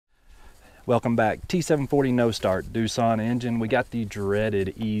Welcome back. T740 no start Doosan engine. We got the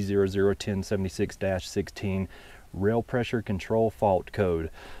dreaded E001076-16 rail pressure control fault code.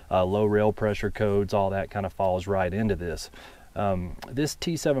 Low rail pressure codes, all that kind of falls right into this. This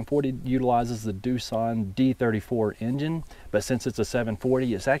T740 utilizes the Doosan D34 engine, but since it's a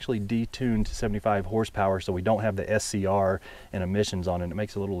 740, it's actually detuned to 75 horsepower, so we don't have the SCR and emissions on it. It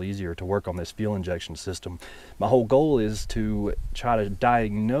makes it a little easier to work on this fuel injection system. My whole goal is to try to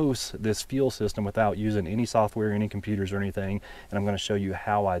diagnose this fuel system without using any software, any computers or anything, and I'm going to show you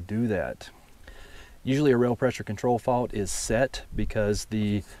how I do that. Usually a rail pressure control fault is set because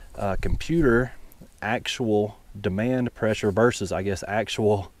the computer actual demand pressure versus, I guess,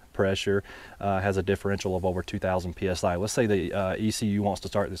 actual pressure has a differential of over 2,000 psi. Let's say the ECU wants to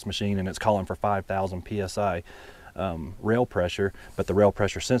start this machine and it's calling for 5,000 psi rail pressure, but the rail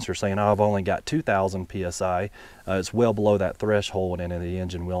pressure sensor is saying, oh, I've only got 2,000 psi. It's well below that threshold, and the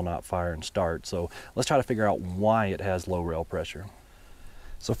engine will not fire and start. So let's try to figure out why it has low rail pressure.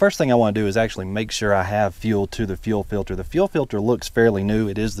 So first thing I want to do is actually make sure I have fuel to the fuel filter. The fuel filter looks fairly new.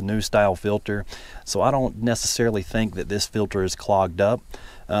 It is the new style filter, so I don't necessarily think that this filter is clogged up.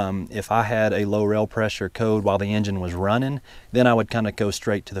 If I had a low rail pressure code while the engine was running, then I would kind of go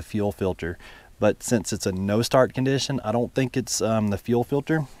straight to the fuel filter. But since it's a no start condition, I don't think it's the fuel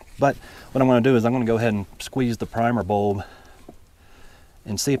filter. But what I'm going to do is I'm going to go ahead and squeeze the primer bulb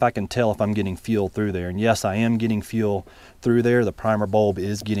and see if I can tell if I'm getting fuel through there. And yes, I am getting fuel through there. The primer bulb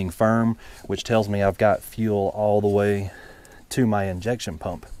is getting firm, which tells me I've got fuel all the way to my injection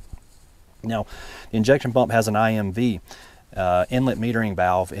pump. Now, the injection pump has an IMV, inlet metering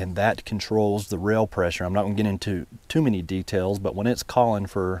valve, and that controls the rail pressure. I'm not going to get into too many details, but when it's calling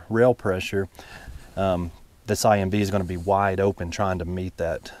for rail pressure, this IMV is going to be wide open trying to meet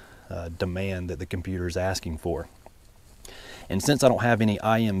that demand that the computer is asking for. And since I don't have any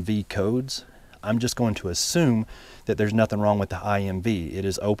IMV codes, I'm just going to assume that there's nothing wrong with the IMV. It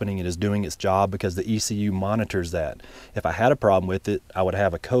is opening, it is doing its job because the ECU monitors that. If I had a problem with it, I would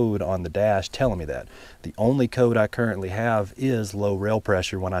have a code on the dash telling me that. The only code I currently have is low rail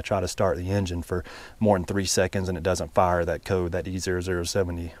pressure when I try to start the engine for more than 3 seconds and it doesn't fire. That code, that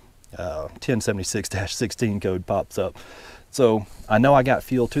E001076-16 code pops up. So I know I got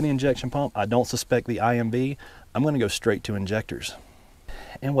fuel to the injection pump. I don't suspect the IMV. I'm going to go straight to injectors.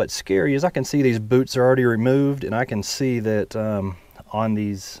 And what's scary is I can see these boots are already removed, and I can see that on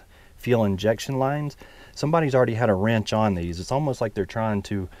these fuel injection lines, somebody's already had a wrench on these. It's almost like they're trying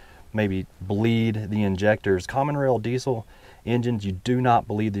to maybe bleed the injectors. Common rail diesel engines, you do not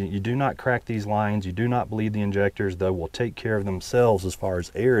bleed you do not crack these lines, you do not bleed the injectors. They will take care of themselves as far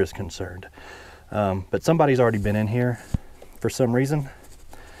as air is concerned. But somebody's already been in here for some reason.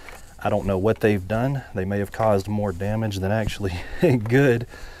 I don't know what they've done. They may have caused more damage than actually good.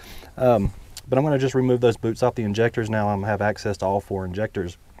 But I'm going to just remove those boots off the injectors. Now I have access to all 4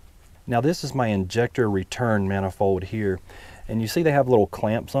 injectors. Now this is my injector return manifold here. And you see they have little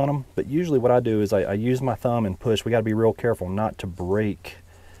clamps on them. But usually what I do is I use my thumb and push. We got to be real careful not to break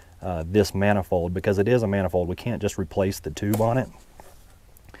this manifold, because it is a manifold. We can't just replace the tube on it.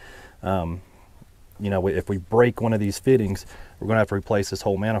 You know, if we break one of these fittings, we're going to have to replace this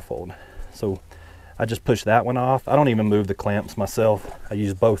whole manifold. So I just push that one off. I don't even move the clamps myself. I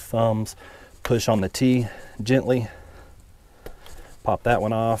use both thumbs, push on the T gently, pop that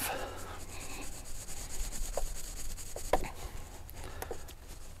one off.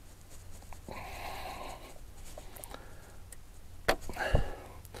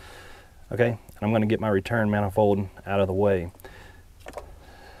 Okay, and I'm going to get my return manifold out of the way.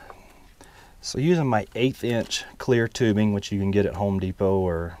 So using my 1/8 inch clear tubing, which you can get at Home Depot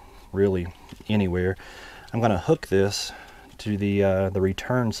or really anywhere, I'm going to hook this to the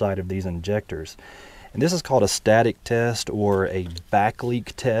return side of these injectors. And this is called a static test or a back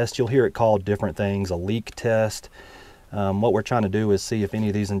leak test. You'll hear it called different things, a leak test. What we're trying to do is see if any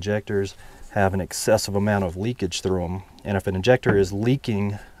of these injectors have an excessive amount of leakage through them. And if an injector is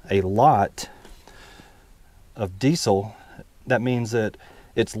leaking a lot of diesel, that means that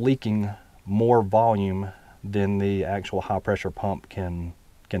it's leaking more volume than the actual high pressure pump can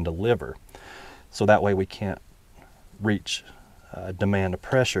deliver. So that way we can't reach demand of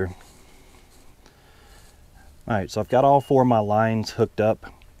pressure. Alright, so I've got all 4 of my lines hooked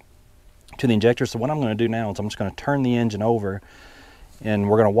up to the injector. So what I'm going to do now is I'm just going to turn the engine over, and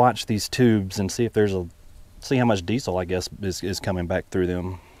we're going to watch these tubes and see if see how much diesel, I guess, is coming back through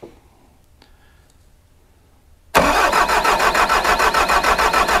them.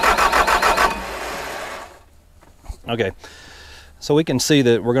 Okay, so we can see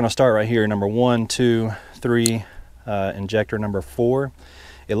that we're going to start right here, number 1, 2, 3, injector number 4.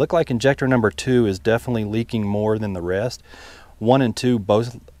 It looked like injector number 2 is definitely leaking more than the rest. 1 and 2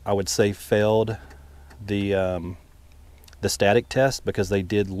 both, I would say, failed the static test because they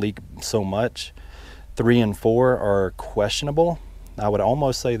did leak so much. 3 and 4 are questionable. I would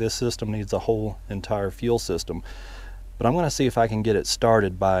almost say this system needs a whole entire fuel system. But I'm going to see if I can get it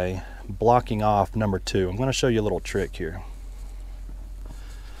started by blocking off number 2. I'm going to show you a little trick here.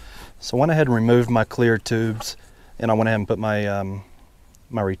 So I went ahead and removed my clear tubes, and I went ahead and put my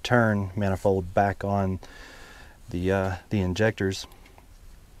my return manifold back on the injectors.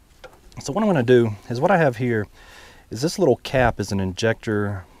 So what I'm going to do is, what I have here is this little cap is an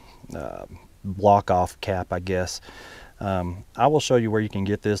injector block off cap, I guess. I will show you where you can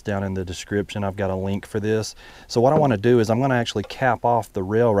get this down in the description. I've got a link for this. So what I want to do is I'm going to actually cap off the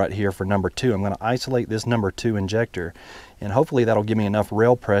rail right here for number 2. I'm going to isolate this number 2 injector, and hopefully that'll give me enough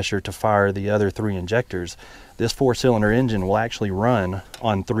rail pressure to fire the other 3 injectors. This 4-cylinder engine will actually run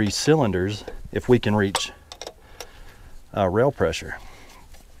on 3 cylinders if we can reach rail pressure.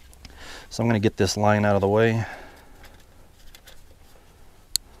 So I'm going to get this line out of the way.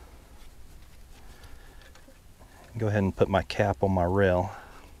 Go ahead and put my cap on my rail.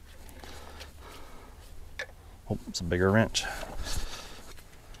 Oh, it's a bigger wrench.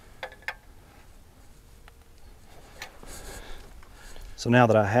 So now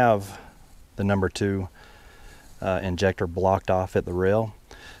that I have the number 2 injector blocked off at the rail,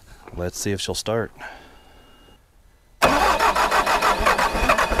 let's see if she'll start.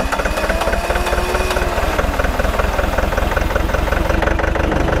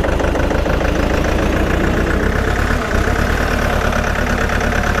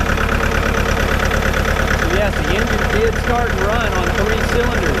 Start and run on 3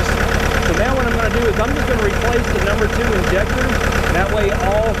 cylinders. So now what I'm going to do is I'm just going to replace the number 2 injector. That way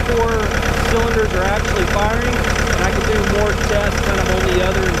all 4 cylinders are actually firing, and I can do more tests kind of on the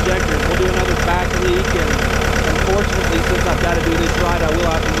other injectors. We'll do another back leak, and unfortunately, since I've got to do this right, I will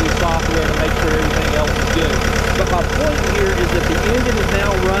have to use software to make sure everything else is good. But my point here is that the engine is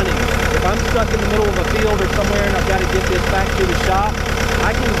now running. If I'm stuck in the middle of a field or somewhere and I've got to get this back to the shop,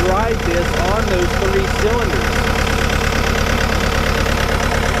 I can drive this on those 3 cylinders.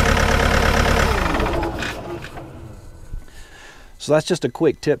 So that's just a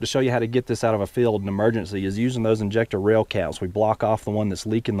quick tip to show you how to get this out of a field in emergency, is using those injector rail caps. We block off the one that's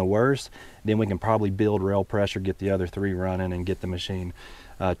leaking the worst, then we can probably build rail pressure, get the other 3 running, and get the machine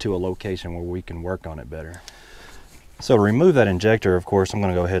to a location where we can work on it better. So to remove that injector, of course, I'm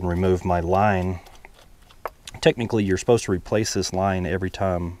going to go ahead and remove my line. Technically, you're supposed to replace this line every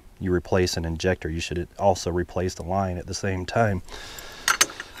time you replace an injector. You should also replace the line at the same time.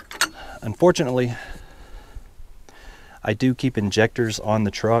 Unfortunately, I do keep injectors on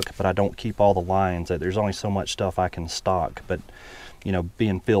the truck, but I don't keep all the lines. There's only so much stuff I can stock, but you know,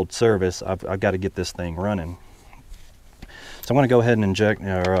 being field service, I've got to get this thing running. So I'm going to go ahead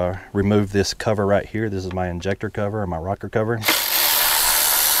and remove this cover right here. This is my injector cover, or my rocker cover.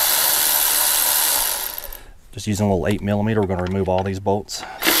 Just using a little 8mm, we're going to remove all these bolts.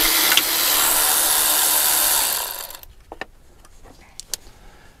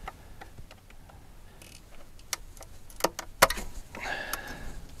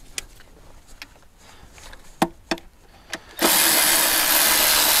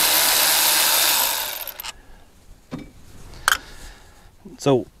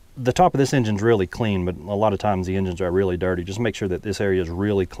 So the top of this engine's really clean, but a lot of times the engines are really dirty. Just make sure that this area is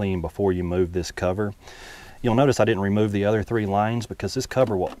really clean before you move this cover. You'll notice I didn't remove the other 3 lines because this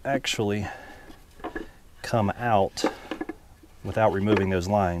cover will actually come out without removing those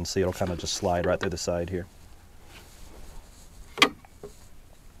lines. See, it'll kind of just slide right through the side here.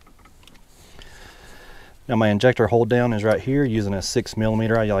 Now my injector hold down is right here using a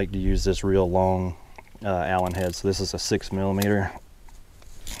 6mm. I like to use this real long Allen head, so this is a 6mm.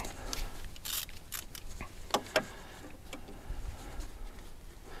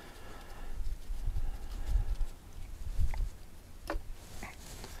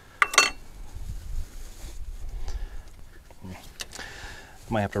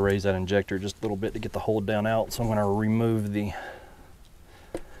 Might have to raise that injector just a little bit to get the hold down out, so I'm going to remove the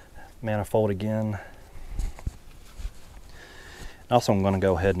manifold again. Also, I'm going to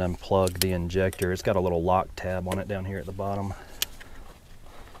go ahead and unplug the injector. It's got a little lock tab on it down here at the bottom.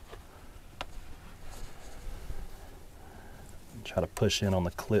 Try to push in on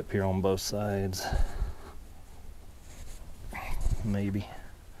the clip here on both sides. Maybe.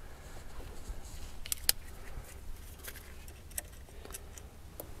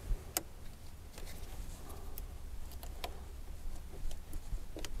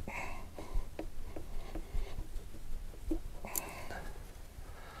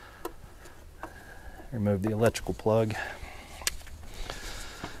 Remove the electrical plug.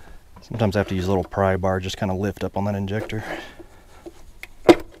 Sometimes I have to use a little pry bar, just kind of lift up on that injector.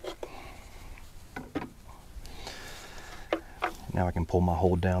 Now I can pull my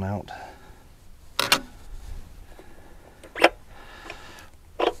hold down out.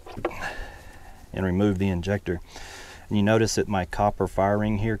 And remove the injector. And you notice that my copper fire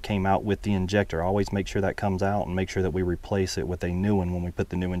ring here came out with the injector. Always make sure that comes out and make sure that we replace it with a new one when we put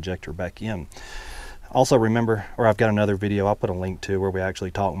the new injector back in. Also remember, or I've got another video I'll put a link to where we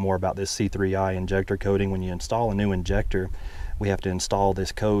actually talk more about this C3I injector coding. When you install a new injector, we have to install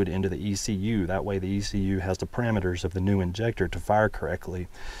this code into the ECU. That way the ECU has the parameters of the new injector to fire correctly.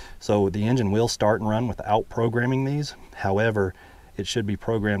 So the engine will start and run without programming these. However, it should be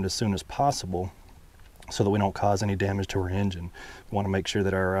programmed as soon as possible so that we don't cause any damage to our engine. We want to make sure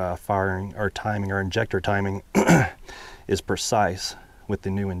that our firing, our timing, our injector timing is precise with the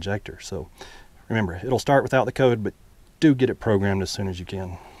new injector. So remember, it'll start without the code, but do get it programmed as soon as you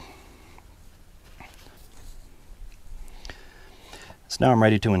can. So now I'm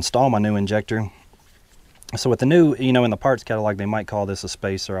ready to install my new injector. So with the new, you know, in the parts catalog, they might call this a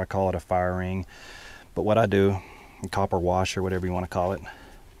spacer. I call it a fire ring. But what I do, a copper washer, whatever you want to call it,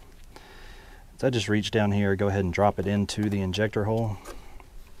 so I just reach down here, go ahead and drop it into the injector hole.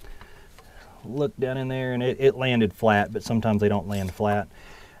 Look down in there, and it landed flat, but sometimes they don't land flat.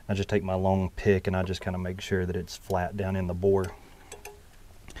 I just take my long pick and I just kind of make sure that it's flat down in the bore.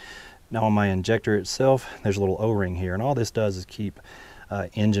 Now on my injector itself, there's a little O-ring here, and all this does is keep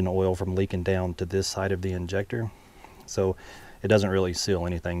engine oil from leaking down to this side of the injector. So it doesn't really seal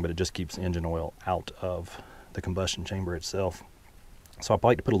anything, but it just keeps engine oil out of the combustion chamber itself. So I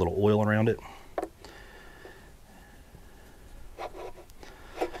like to put a little oil around it.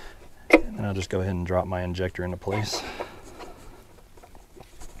 And I'll just go ahead and drop my injector into place.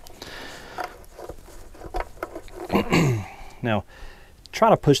 Now,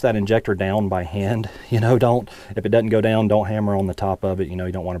 try to push that injector down by hand. You know, if it doesn't go down, don't hammer on the top of it. You know,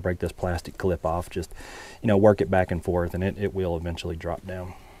 you don't want to break this plastic clip off. Just, you know, work it back and forth, and it will eventually drop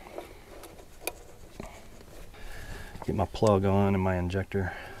down. Get my plug on and my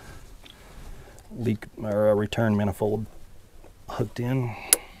injector return manifold hooked in.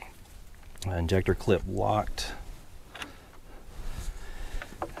 My injector clip locked.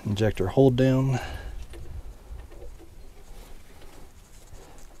 Injector hold down.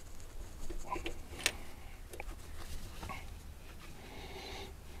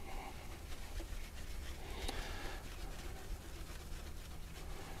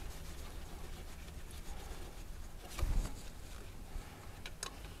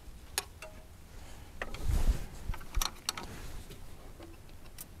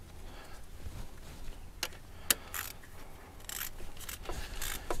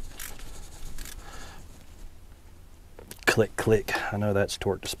 Click, click. I know that's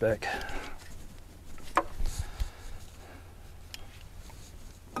torque to spec.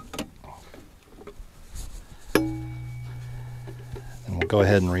 And we'll go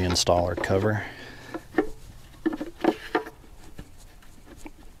ahead and reinstall our cover.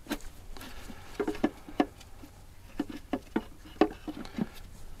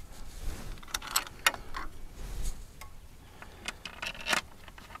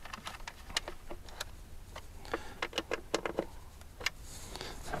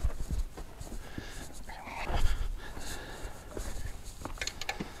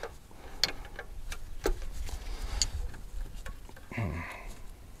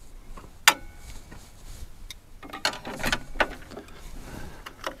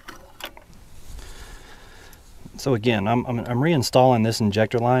 So again, I'm reinstalling this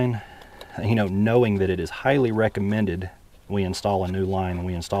injector line, you know, knowing that it is highly recommended we install a new line and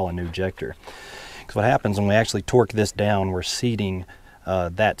we install a new injector. Because what happens when we actually torque this down, we're seating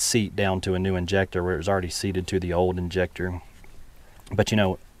that seat down to a new injector where it was already seated to the old injector. But you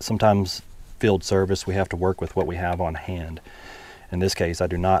know, sometimes field service, we have to work with what we have on hand. In this case, I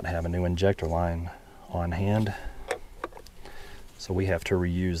do not have a new injector line on hand, so we have to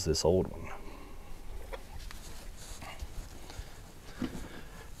reuse this old one.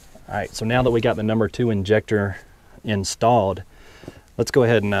 All right, so now that we got the number 2 injector installed, let's go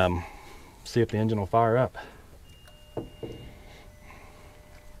ahead and see if the engine will fire up.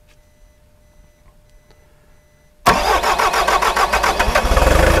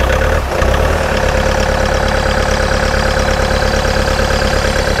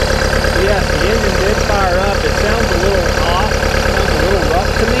 Yes, the engine did fire up. It sounds a little off, it sounds a little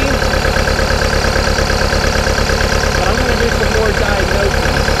rough to me. But I'm going to do some more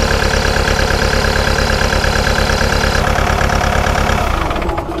diagnosing.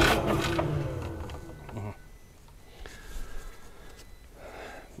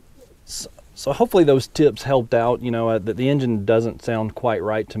 So hopefully those tips helped out. You know, the engine doesn't sound quite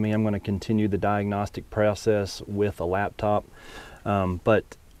right to me. I'm going to continue the diagnostic process with a laptop.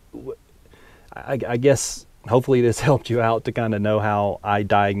 But I guess hopefully this helped you out to kind of know how I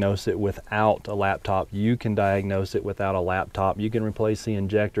diagnose it without a laptop. You can diagnose it without a laptop. You can replace the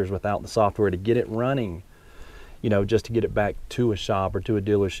injectors without the software to get it running, you know, just to get it back to a shop or to a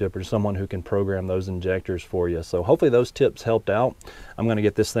dealership or someone who can program those injectors for you. So hopefully those tips helped out. I'm going to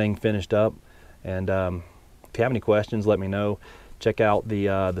get this thing finished up, and if you have any questions, let me know. Check out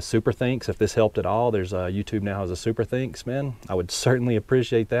the Super Thinks if this helped at all. There's YouTube now has a Super Thinks, man. I would certainly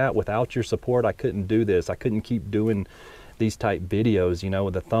appreciate that. Without your support, I couldn't do this. I couldn't keep doing these type videos, you know,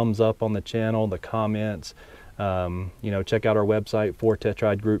 with the thumbs up on the channel, the comments. You know, check out our website,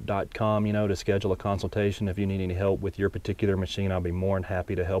 4tetridegroup.com, you know, to schedule a consultation if you need any help with your particular machine. I'll be more than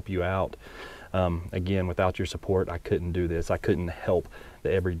happy to help you out. Again, without your support, I couldn't do this. I couldn't help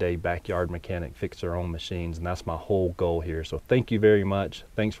the everyday backyard mechanic fix their own machines, and that's my whole goal here. So thank you very much.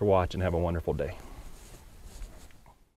 Thanks for watching. Have a wonderful day.